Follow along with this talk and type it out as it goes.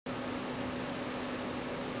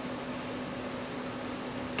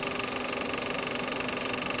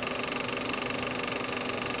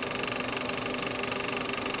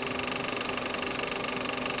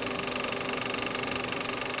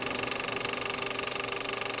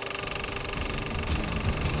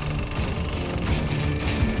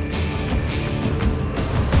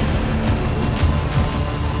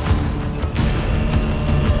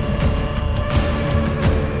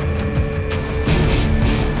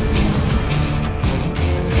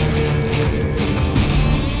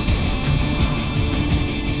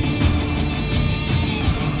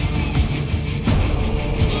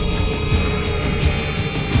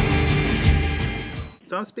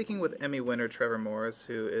speaking with Emmy winner Trevor Morris,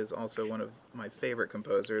 who is also one of my favorite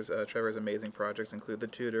composers. Trevor's amazing projects include The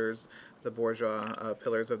Tudors, The Bourgeois,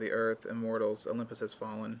 Pillars of the Earth, Immortals, Olympus Has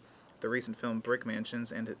Fallen, the recent film Brick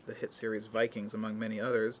Mansions, and the hit series Vikings, among many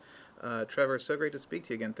others. Trevor, so great to speak to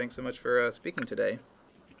you again. Thanks so much for speaking today.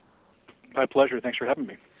 My pleasure. Thanks for having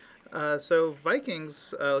me. So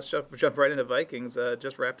Vikings, let's jump right into Vikings.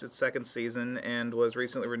 Just wrapped its second season and was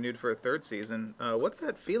recently renewed for a third season. What's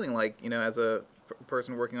that feeling like, as a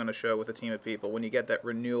person working on a show with a team of people, when you get that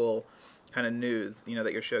renewal kind of news,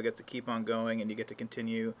 that your show gets to keep on going and you get to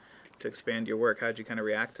continue to expand your work? How'd you kind of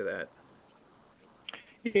react to that?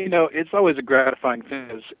 It's always a gratifying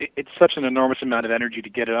thing. It's such an enormous amount of energy to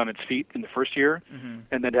get it on its feet in the first year, Mm-hmm.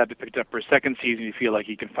 and then to have it picked up for a second season. You feel like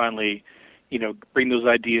you can finally, bring those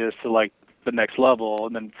ideas to like the next level.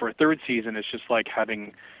 And then for a third season, it's just like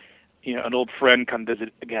having, an old friend come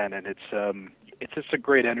visit again, and it's just a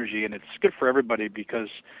great energy, and it's good for everybody because,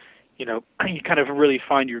 you kind of really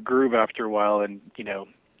find your groove after a while, and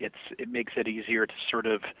it makes it easier to sort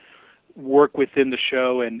of work within the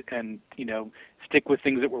show and stick with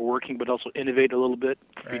things that were working, but also innovate a little bit,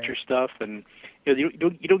 Right. future stuff. And you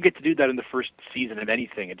don't get to do that in the first season of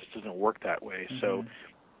anything. It just doesn't work that way. Mm-hmm. So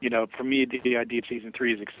for me, the idea of season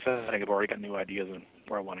 3 is exciting. I've already got new ideas on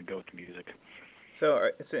where I want to go with the music.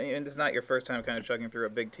 And it's not your first time kind of chugging through a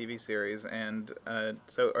big TV series, and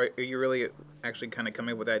so are you really actually kind of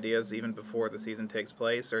coming up with ideas even before the season takes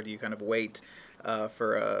place, or do you kind of wait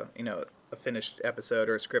for a finished episode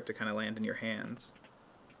or a script to kind of land in your hands?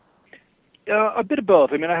 A bit of both.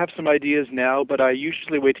 I mean, I have some ideas now, but I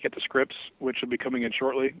usually wait to get the scripts, which will be coming in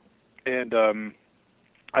shortly, and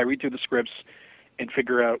I read through the scripts and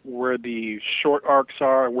figure out where the short arcs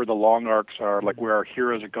are, where the long arcs are, like where our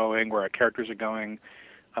heroes are going, where our characters are going,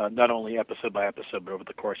 not only episode by episode, but over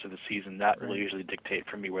the course of the season. That will Right. usually dictate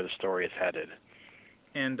for me where the story is headed.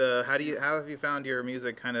 And how have you found your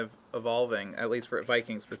music kind of evolving, at least for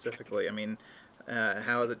Vikings specifically? I mean,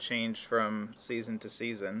 how has it changed from season to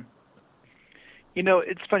season?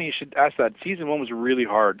 It's funny you should ask that. Season 1 was really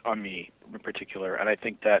hard on me in particular, and I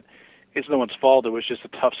think that it's no one's fault. It was just a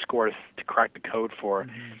tough score to crack the code for.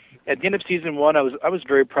 Mm-hmm. At the end of season 1, I was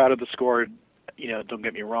very proud of the score. Don't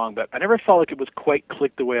get me wrong, but I never felt like it was quite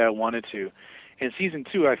clicked the way I wanted to. In season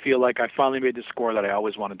 2, I feel like I finally made the score that I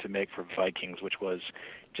always wanted to make for Vikings, which was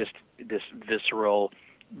just this visceral,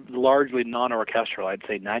 largely non-orchestral. I'd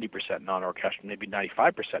say 90% non-orchestral, maybe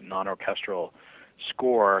 95% non-orchestral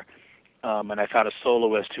score. And I found a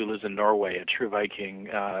soloist who lives in Norway, a true Viking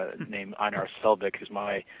named Einar Selvik, who's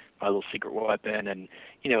my little secret weapon, and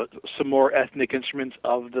some more ethnic instruments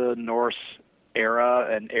of the Norse era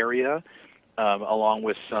and area, along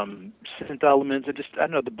with some synth elements. And just I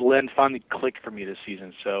don't know, the blend finally clicked for me this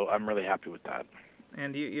season, so I'm really happy with that.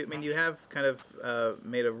 And I mean, you have kind of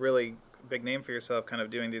made a really big name for yourself, kind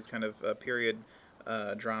of doing these kind of period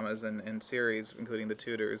dramas and series, including The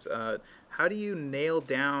Tudors. How do you nail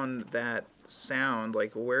down that sound?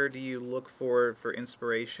 Like, where do you look for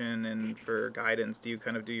inspiration and for guidance? Do you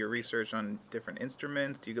kind of do your research on different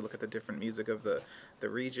instruments? Do you look at the different music of the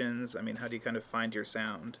regions? I mean, how do you kind of find your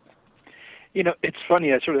sound? It's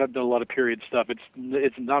funny. I sort of have done a lot of period stuff.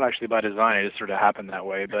 It's not actually by design. It just sort of happened that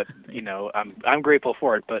way. But I'm grateful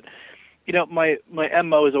for it. But my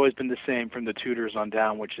MO has always been the same from The Tudors on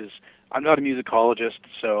down, which is I'm not a musicologist,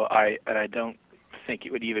 so I don't think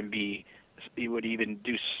it would even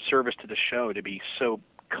do service to the show to be so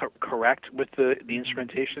correct with the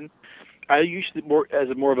instrumentation. I usually more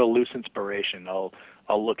of a loose inspiration. I'll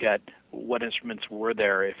look at what instruments were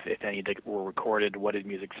there, if any that were recorded, what did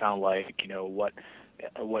music sound like,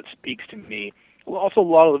 what speaks to me. Well, also a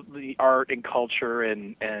lot of the art and culture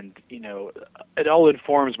and it all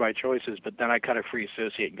informs my choices, but then I kind of free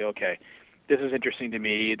associate and go, okay, this is interesting to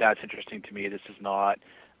me, that's interesting to me, this is not,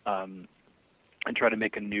 and try to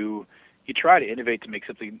make you try to innovate to make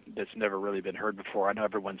something that's never really been heard before. I know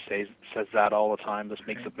everyone says that all the time. Let's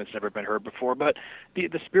make something that's never been heard before. But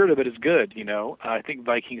the spirit of it is good, I think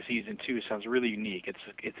Viking Season 2 sounds really unique.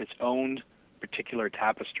 It's its own particular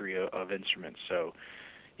tapestry of instruments. So,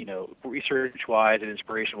 research-wise and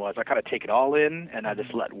inspiration-wise, I kind of take it all in, and I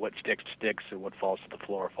just let what sticks, and what falls to the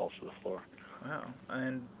floor, falls to the floor. Wow,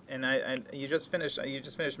 and you just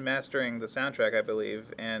finished mastering the soundtrack, I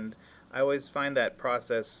believe, and I always find that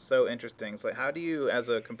process so interesting. So, how do you, as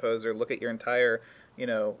a composer, look at your entire,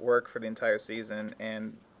 work for the entire season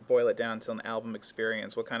and boil it down to an album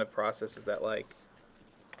experience? What kind of process is that like?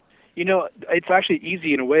 It's actually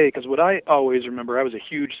easy in a way because what I always remember, I was a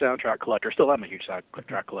huge soundtrack collector. Still am a huge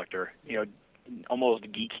soundtrack collector.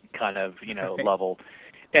 Almost geek kind of level.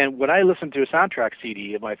 And when I listened to a soundtrack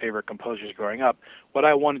CD of my favorite composers growing up, what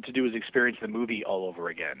I wanted to do was experience the movie all over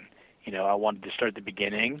again. I wanted to start at the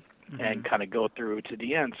beginning and kind of go through to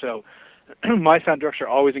the end. So my soundtracks are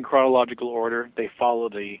always in chronological order. They follow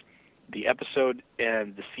the episode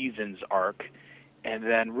and the season's arc. And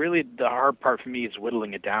then really the hard part for me is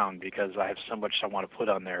whittling it down because I have so much I want to put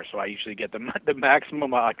on there. So I usually get the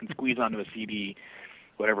maximum I can squeeze onto a CD,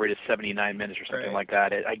 whatever it is, 79 minutes or something like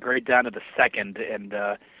that. I grade down to the second, and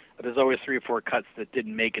there's always 3 or 4 cuts that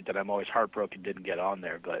didn't make it that I'm always heartbroken didn't get on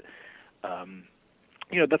there. But,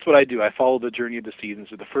 that's what I do. I follow the journey of the season.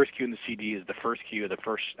 So the first cue in the CD is the first cue of the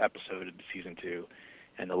first episode of season 2,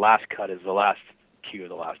 and the last cut is the last cue of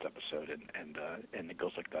the last episode, and it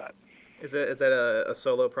goes like that. Is that a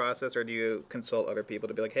solo process, or do you consult other people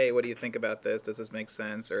to be like, hey, what do you think about this? Does this make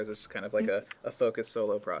sense? Or is this kind of like a focused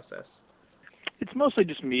solo process? It's mostly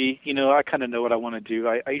just me. I kind of know what I want to do.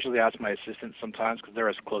 I usually ask my assistants sometimes because they're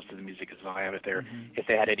as close to the music as I am. If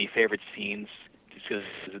they had any favorite scenes, just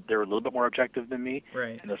because they're a little bit more objective than me,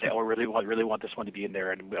 right? And they'll say, "Oh, I really want this one to be in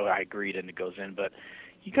there," and I agreed, and it goes in. But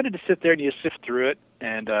you kind of just sit there and you sift through it,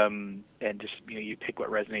 and just you pick what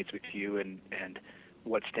resonates with you, and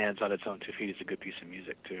what stands on its own 2 feet is a good piece of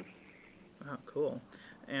music too. Oh, cool.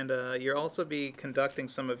 And you'll also be conducting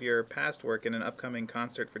some of your past work in an upcoming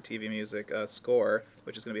concert for TV music, Score,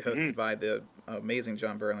 which is going to be hosted by the amazing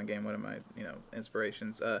John Burlingame, one of my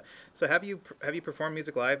inspirations. So have you performed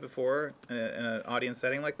music live before in an audience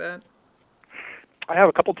setting like that? I have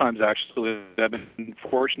a couple times actually. I've been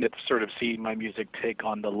fortunate to sort of see my music take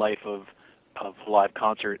on the life of live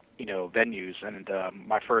concert venues, and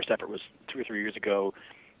my first effort was 2 or 3 years ago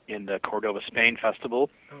in the Cordova, Spain festival,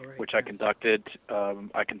 which I conducted.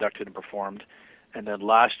 I conducted and performed, and then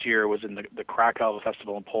last year was in the Krakow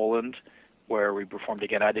festival in Poland, where we performed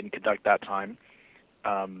again. I didn't conduct that time,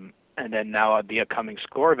 and then now at the upcoming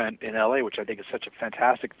Score event in LA, which I think is such a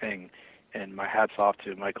fantastic thing. And my hat's off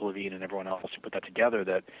to Michael Levine and everyone else who put that together.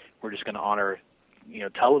 That we're just going to honor,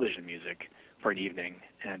 television music for an evening,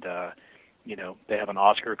 and they have an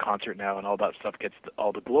Oscar concert now, and all that stuff gets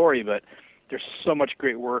all the glory, but there's so much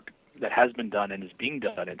great work that has been done and is being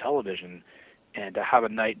done in television, and to have a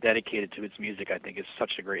night dedicated to its music, I think, is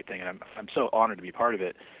such a great thing, and I'm so honored to be part of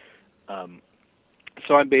it.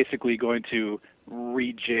 So I'm basically going to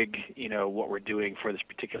rejig, what we're doing for this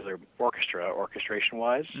particular orchestra,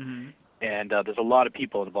 orchestration-wise, and there's a lot of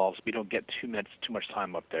people involved, so we don't get too much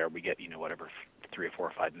time up there. We get, 3 or 4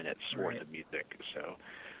 or 5 minutes worth of music, so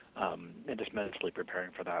and just mentally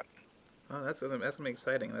preparing for that. Oh, that's gonna be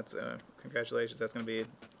exciting. That's congratulations. That's gonna be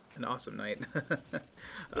an awesome night.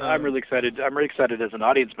 I'm really excited. I'm really excited as an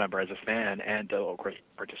audience member, as a fan, and of course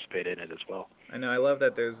participate in it as well. I know. I love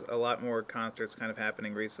that there's a lot more concerts kind of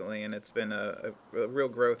happening recently, and it's been a real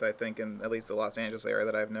growth, I think, in at least the Los Angeles area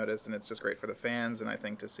that I've noticed, and it's just great for the fans. And I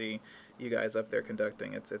think to see you guys up there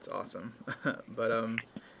conducting, it's awesome. But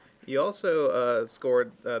you also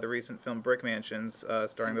scored the recent film Brick Mansions,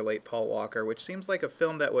 starring the late Paul Walker, which seems like a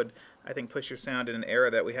film that would, I think, push your sound in an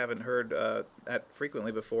era that we haven't heard that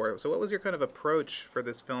frequently before. So what was your kind of approach for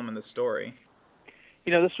this film and the story?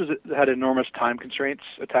 This had enormous time constraints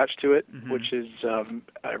attached to it, which is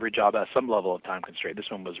every job has some level of time constraint.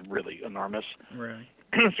 This one was really enormous. Right.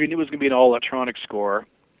 So we knew it was going to be an all-electronic score.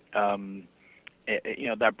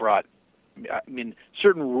 That brought,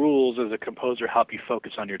 certain rules as a composer help you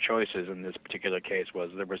focus on your choices. In this particular case,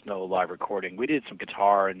 there was no live recording. We did some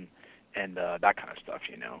guitar and that kind of stuff,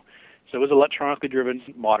 So it was electronically driven,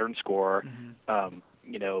 modern score.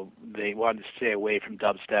 They wanted to stay away from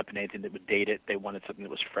dubstep and anything that would date it. They wanted something that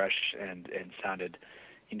was fresh and sounded,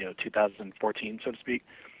 2014, so to speak.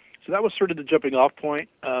 So that was sort of the jumping off point.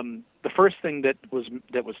 The first thing that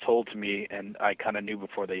was told to me, and I kind of knew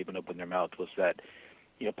before they even opened their mouth, was that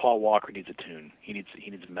Paul Walker needs a tune. He needs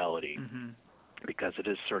a melody, because it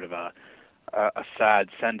is sort of a sad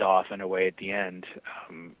send off in a way at the end.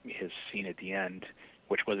 His scene at the end,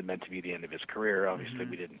 which wasn't meant to be the end of his career. Obviously,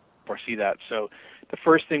 we didn't foresee that. So the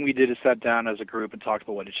first thing we did is sat down as a group and talked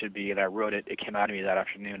about what it should be, and I wrote it. It came out of me that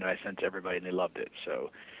afternoon, and I sent it to everybody, and they loved it.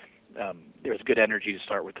 So there was good energy to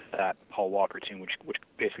start with that Paul Walker tune, which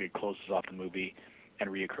basically closes off the movie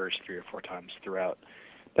and reoccurs 3 or 4 times throughout.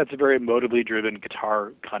 That's a very emotively driven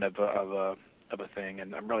guitar kind of a thing,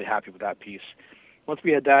 and I'm really happy with that piece. Once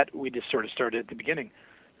we had that, we just sort of started at the beginning,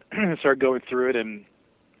 started going through it and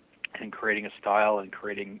creating a style and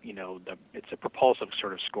creating, it's a propulsive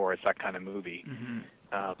sort of score. It's that kind of movie,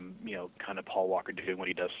 kind of Paul Walker doing what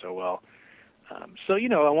he does so well. So,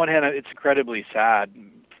 on one hand, it's incredibly sad,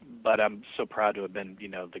 but I'm so proud to have been,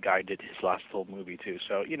 the guy who did his last full movie too.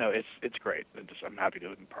 So it's great. I'm happy to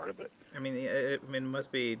have been part of it. I mean, it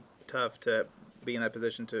must be tough to be in that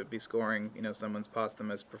position to be scoring, someone's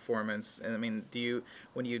posthumous performance. And I mean,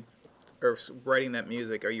 when you are writing that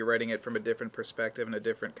music, are you writing it from a different perspective and a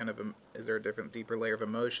different kind of, is there a different, deeper layer of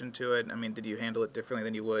emotion to it? I mean, did you handle it differently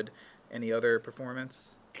than you would any other performance?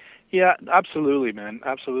 Yeah, absolutely, man.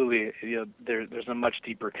 Absolutely. There's a much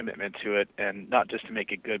deeper commitment to it, and not just to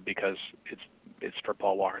make it good because it's for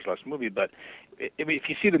Paul Walker's last movie, but if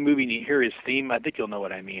you see the movie and you hear his theme, I think you'll know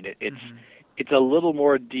what I mean. It's a little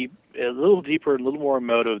more deep, a little deeper, a little more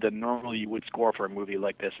emotive than normally you would score for a movie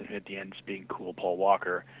like this, and at the end it's being cool Paul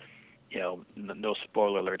Walker. No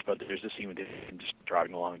spoiler alerts, but there's this scene with him just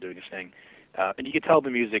driving along and doing his thing. And you can tell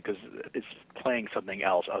the music because it's playing something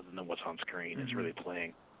else other than what's on screen. It's really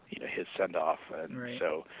playing his send-off. And right.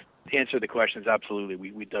 So to answer the question is absolutely,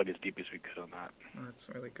 we dug as deep as we could on that. Oh, that's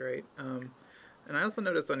really great. And I also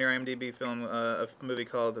noticed on your IMDb film a movie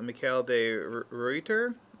called Michael de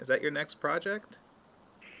Ruyter. Is that your next project?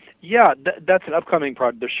 Yeah, that's an upcoming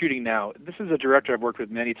project. They're shooting now. This is a director I've worked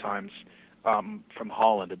with many times from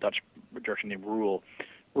Holland, a Dutch director named Roel.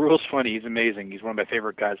 Roel's funny. He's amazing. He's one of my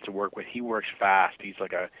favorite guys to work with. He works fast. He's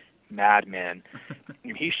like a madman.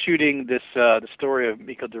 He's shooting this the story of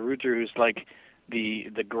Michael de Ruyter, who's like the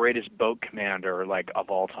greatest boat commander of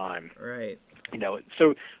all time. Right.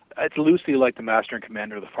 So it's loosely like the Master and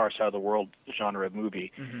Commander of the Far Side of the World genre of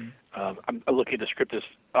movie. I'm looking at the script is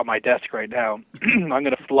on my desk right now. I'm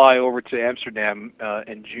going to fly over to Amsterdam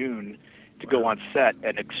in June to go on set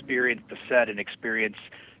and experience the set and experience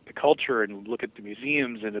the culture and look at the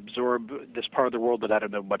museums and absorb this part of the world that I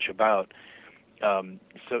don't know much about.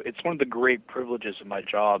 So it's one of the great privileges of my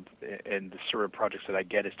job and the sort of projects that I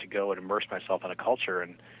get is to go and immerse myself in a culture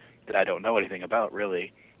and that I don't know anything about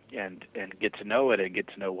really, and get to know it and get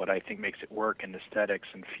to know what I think makes it work and aesthetics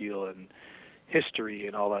and feel and history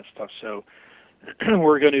and all that stuff. So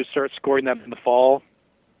we're going to start scoring that in the fall.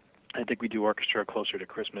 I think we do orchestra closer to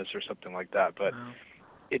Christmas or something like that. But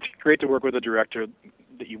It's great to work with a director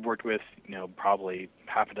that you've worked with, probably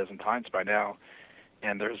half a dozen times by now.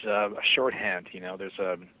 And there's a shorthand,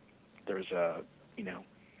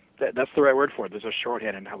 that's the right word for it. There's a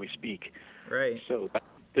shorthand in how we speak. Right. So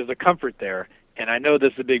there's a comfort there. And I know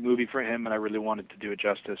this is a big movie for him, and I really wanted to do it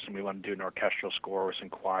justice, and we want to do an orchestral score with some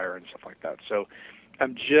choir and stuff like that. So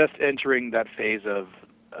I'm just entering that phase of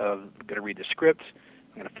going to read the script.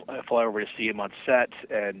 I'm going to fly over to see him on set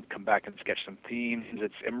and come back and sketch some themes.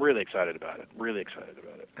 I'm really excited about it. Really excited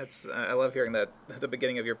about it. I love hearing that at the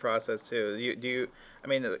beginning of your process too. I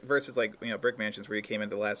mean, versus Brick Mansions where you came in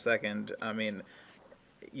the last second. I mean,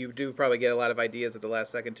 you do probably get a lot of ideas at the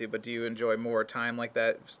last second too. But do you enjoy more time like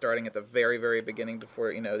that, starting at the very, very beginning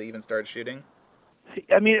before they even start shooting?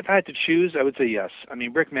 I mean, if I had to choose, I would say yes. I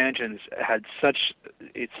mean, Brick Mansions had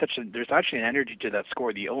there's actually an energy to that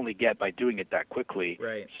score that you only get by doing it that quickly.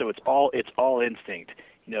 Right. So it's all instinct.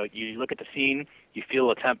 You look at the scene, you feel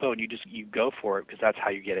a tempo, and you go for it because that's how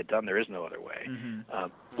you get it done. There is no other way.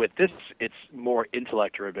 With this, it's more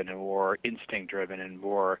intellect driven and more instinct driven and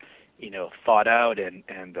more, thought out, and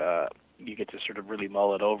you get to sort of really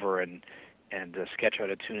mull it over and sketch out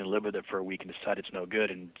a tune and live with it for a week and decide it's no good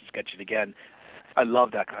and sketch it again. I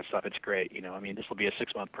love that kind of stuff. It's great. I mean, this will be a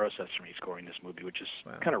 6-month process for me scoring this movie, which is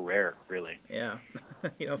kind of rare, really. Yeah.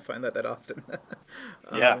 You don't find that often.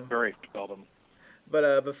 Yeah, very seldom.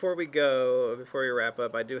 But before we wrap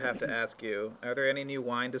up, I do have to ask you, are there any new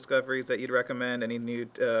wine discoveries that you'd recommend? Any new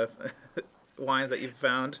wines that you've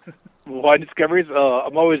found? Wine discoveries?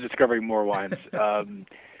 I'm always discovering more wines.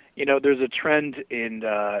 There's a trend in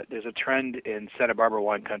Santa Barbara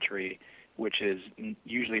wine country, which is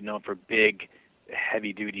usually known for big,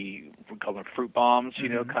 heavy-duty, we call them fruit bombs,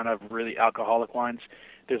 kind of really alcoholic wines.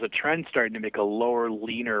 There's a trend starting to make a lower,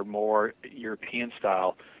 leaner, more European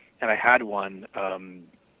style. And I had one,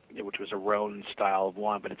 which was a Rhone style of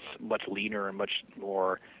wine, but it's much leaner and much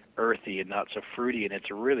more earthy and not so fruity, and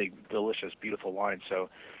it's a really delicious, beautiful wine. So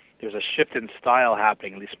there's a shift in style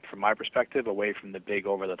happening, at least from my perspective, away from the big,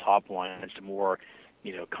 over-the-top wines to more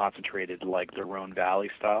concentrated like the Rhone Valley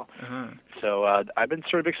style. So I've been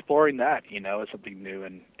sort of exploring that, as something new,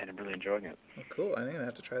 and I'm really enjoying it. Well, cool. I think I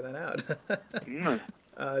have to try that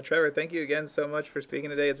out. Trevor, thank you again so much for speaking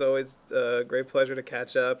today. It's always a great pleasure to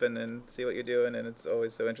catch up and see what you're doing, and it's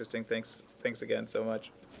always so interesting. Thanks again so much.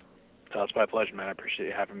 It's my pleasure, man. I appreciate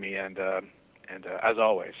you having me, and as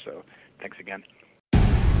always, so thanks again.